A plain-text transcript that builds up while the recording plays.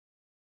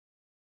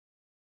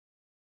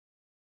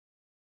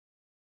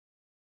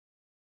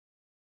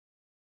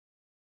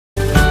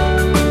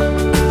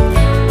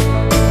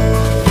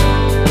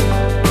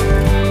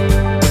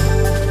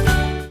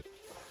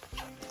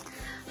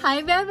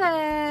Hi, Bebe!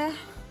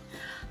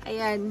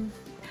 Ayan.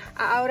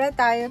 Aura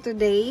tayo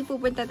today.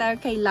 Pupunta tayo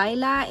kay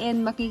Laila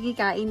and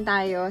makikikain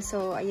tayo.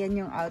 So, ayan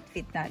yung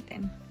outfit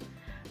natin.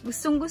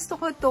 Gustong-gusto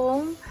ko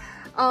tong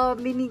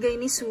binigay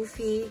ni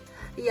Sufi.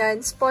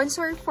 Ayan.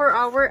 Sponsor for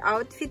our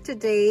outfit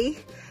today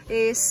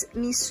is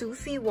Miss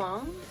Sufi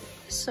Wang.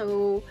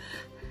 So,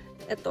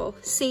 eto.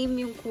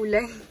 Same yung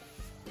kulay.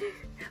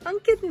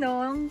 Ang cute,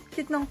 no? Ang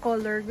cute ng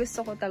color.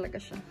 Gusto ko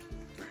talaga siya.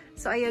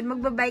 So, ayun,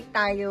 magbabike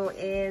tayo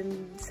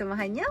and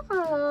samahan niya ako.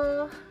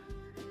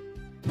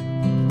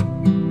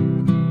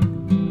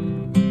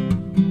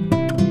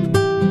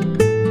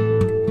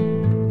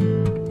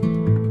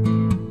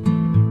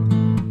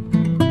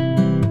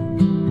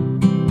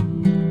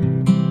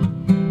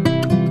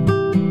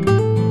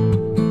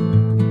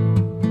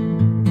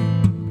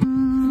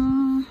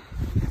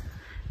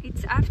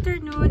 It's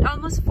afternoon,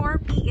 almost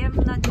 4 PM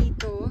na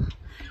dito.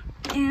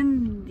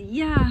 And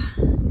yeah,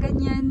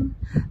 ganyan.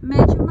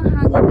 Medyo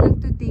mahangin lang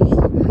today.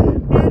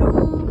 Pero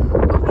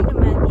okay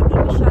naman. Hindi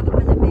masyado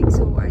malamig.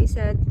 So I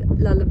said,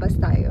 lalabas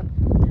tayo.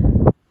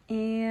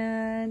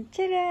 And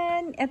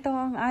tcharan! Ito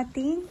ang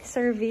ating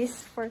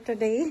service for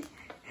today.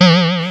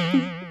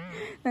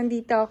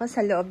 Nandito ako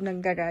sa loob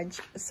ng garage.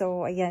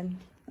 So ayan,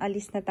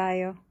 alis na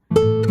tayo.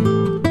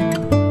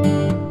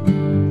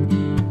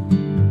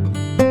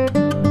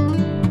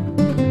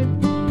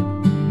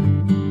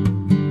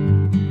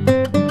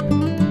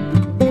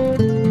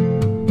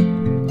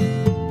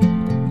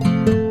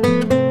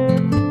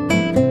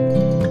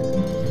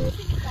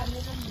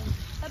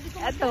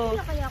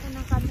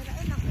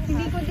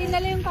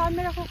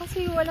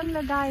 Kasi walang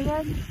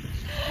lagayan.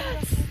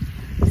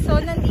 So,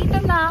 nandito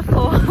na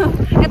ako.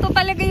 Ito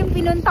talaga yung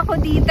pinunta ko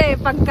dito eh,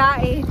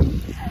 pagkain.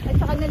 At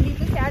saka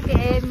nandito si Ate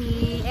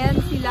Emmy, and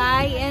si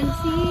Lai, and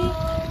si...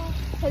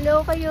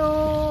 Hello kayo.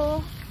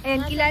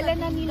 And kilala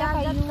na nila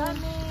kayo.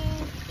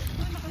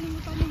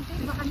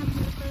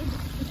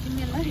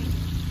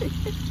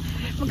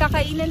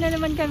 Magkakainan na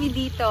naman kami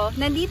dito.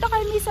 Nandito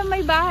kami sa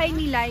may bahay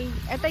ni Lai.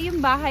 Ito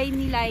yung bahay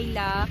ni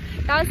Laila.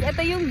 Tapos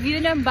ito yung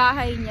view ng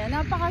bahay niya.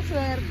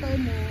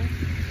 Napakaswerte mo.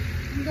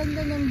 Ang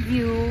ganda ng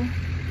view.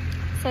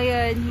 So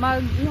yun,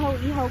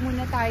 mag-ihaw-ihaw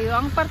muna tayo.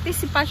 Ang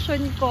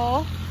partisipasyon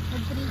ko,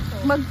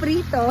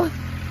 magprito.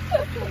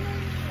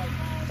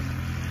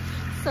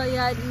 So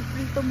yan,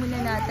 iprito muna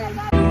natin.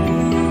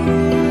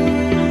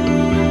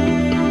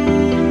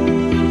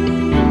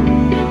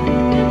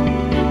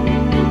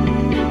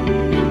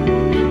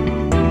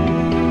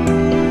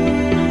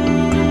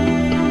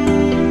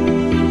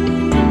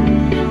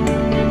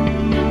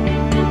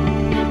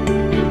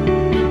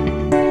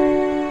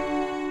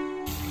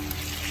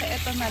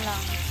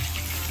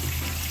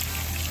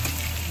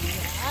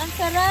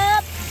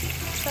 Sarap!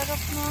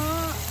 Sarap mo.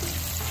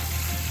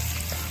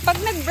 Pag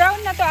nag-brown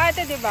na to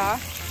ate, di ba?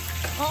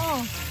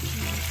 Oo.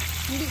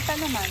 Hindi pa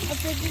naman. O,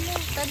 pwede na.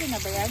 Pwede na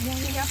ba yan?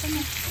 Hindi ako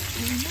na.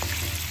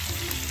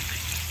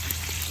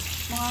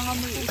 Mga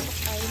ngamoy isok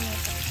tayo na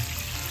ito.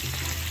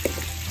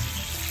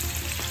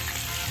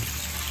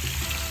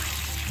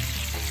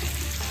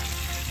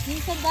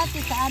 Minsan dati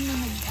sa amin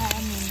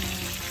nag-aamin.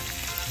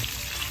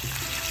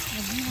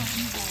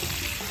 Nag-iwa-iwa.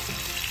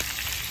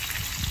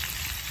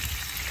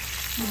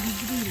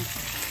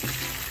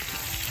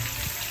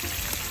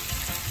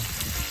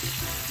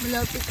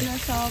 Malapit na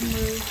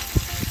summer.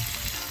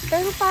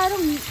 Pero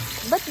parang,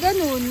 ba't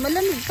ganun?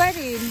 Malamig pa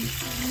rin.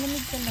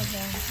 Malamig talaga.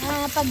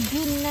 Pag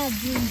June na,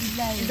 June,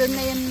 July. Doon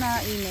na yan na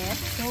init?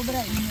 Sobra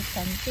init.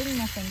 Santing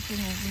na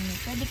init.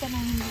 Pwede ka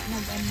nang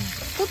mag-ano.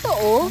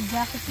 Totoo?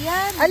 Mag-jacket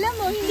yan. Alam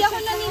mo, hindi ako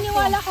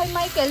naniniwala kay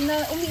Michael na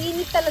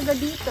umiinit talaga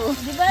dito.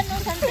 Di ba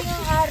nung santing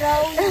ang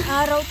araw?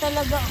 Araw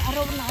talaga.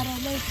 Araw na araw.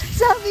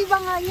 Sabi ba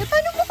nga niya,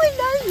 tanong mo kay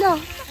Laila.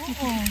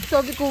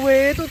 Sabi ko,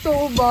 we,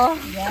 totoo ba?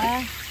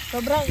 Yeah.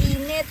 Sobrang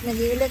init.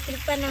 Nag-electric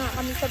pa na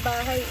kami sa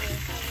bahay.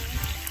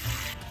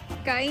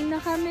 Kain na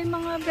kami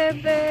mga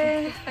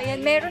bebe. Ayan,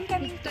 meron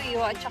kaming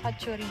tuyo at saka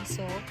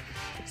chorizo,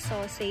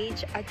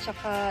 sausage at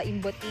saka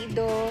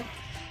embutido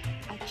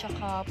at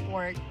saka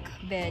pork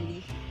belly.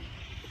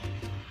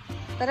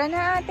 Tara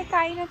na ate,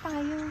 kain na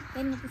tayo.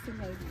 Yan ito si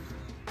Lai.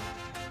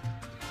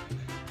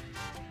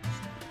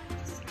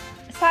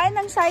 Saan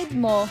ang side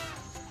mo?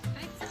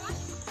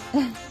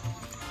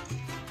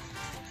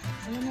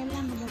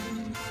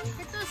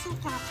 Ito,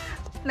 suka.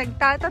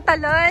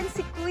 Nagtatatalon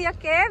si Kuya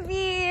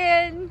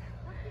Kevin.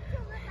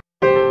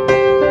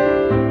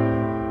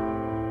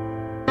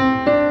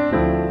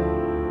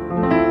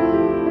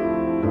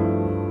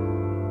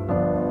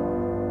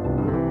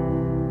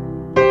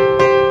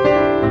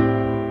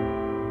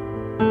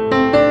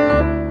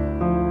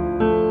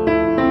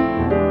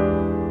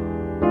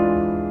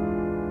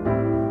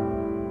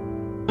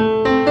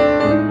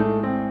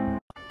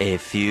 A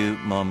few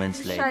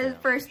moments later.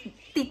 First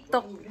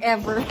TikTok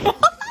ever.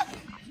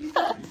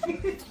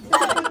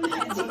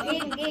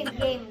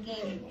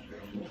 Game.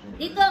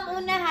 Dito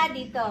muna ha,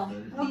 dito.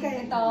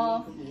 Okay, ito.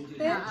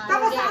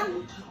 Tapos saan?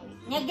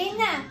 Game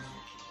na.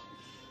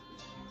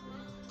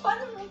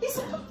 Paano mo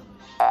umpisa?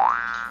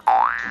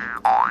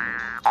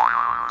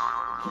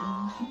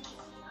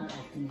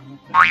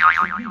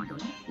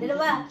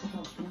 Dalawa.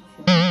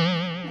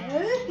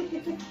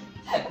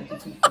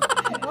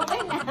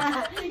 Okay na.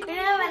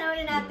 Kaya naman,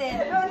 ulit natin.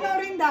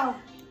 Loraine daw.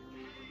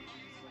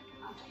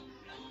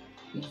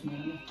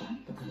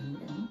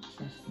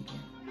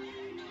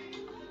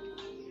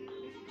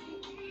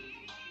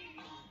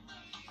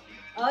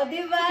 Oh,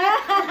 di ba?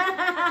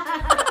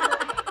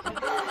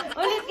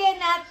 Ulit kayo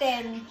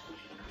natin.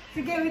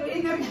 Sige, with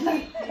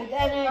energy. With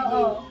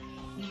energy.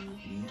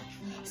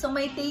 So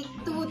may take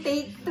 2,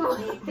 take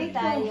 2. Take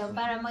tayo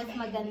para mas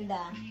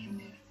maganda.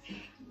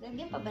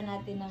 Lagyan pa ba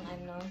natin ng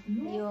ano?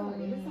 Yung...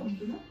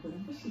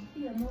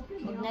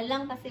 Huwag na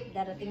lang kasi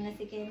darating na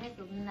si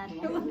Kenneth. Huwag na natin.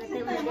 Huwag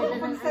natin magdala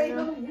ng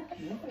ano.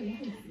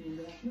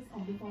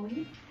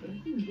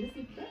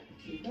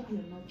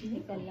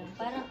 Teka lang.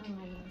 Parang ang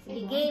ano.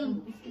 Sige,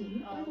 game.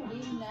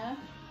 Game na.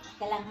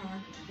 Teka lang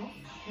ha.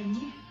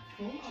 Okay.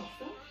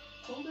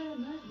 Ayan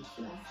na.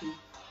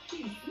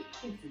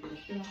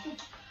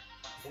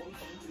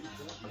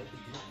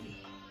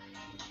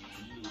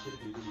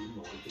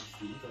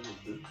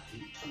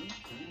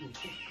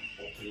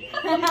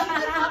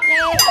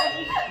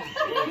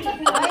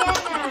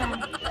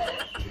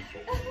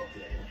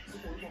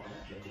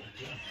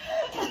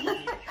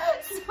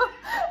 So,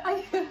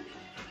 ayun.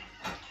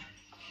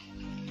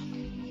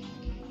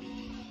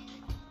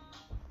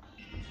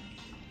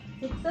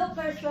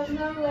 TikTokers from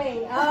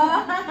Norway.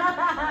 Oh.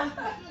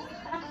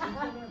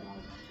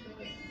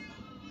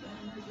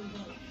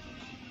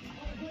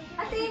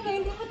 Ate,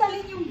 hindi mo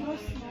talin yung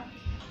brush mo.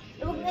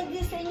 Huwag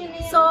nag-design nyo na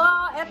yan. So,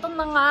 eto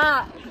na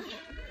nga.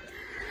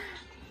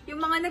 Yung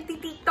mga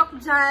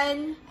nagti-tiktok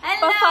dyan,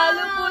 Hello!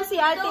 pa-follow po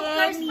si Ate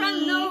TikTokers Emmy. from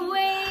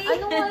Norway.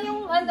 Ano nga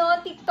yung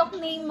TikTok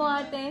name mo,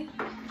 ate?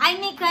 Ay,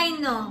 ni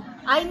Kaino.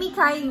 Aimee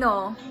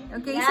Kaino.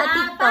 Okay, sa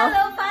TikTok.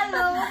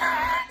 Follow.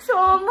 So,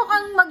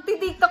 mukhang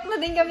magti-tiktok na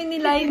din kami ni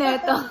Lai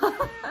neto.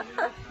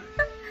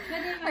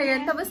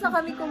 Ayun, tapos na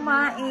kami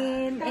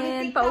kumain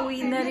and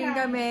pauwi na rin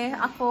kami.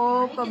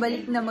 Ako,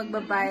 pabalik na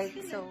magbabike.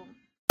 So,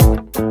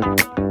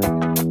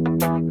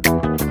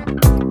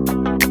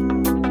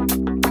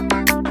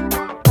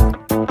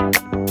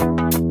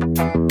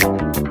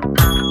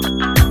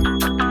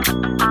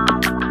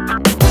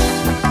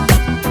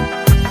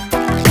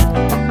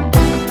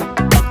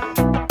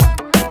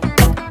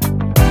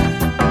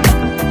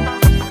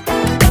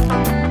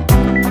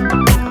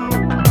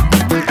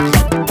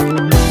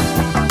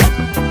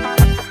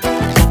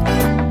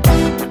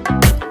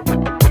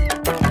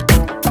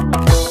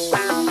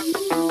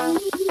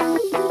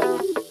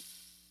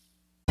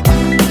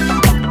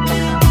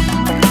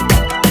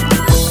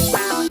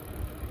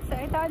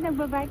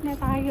 nagbabike na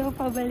tayo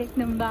pabalik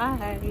ng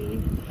bahay.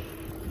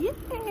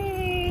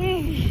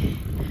 Yay!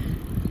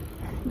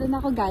 Doon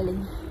ako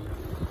galing.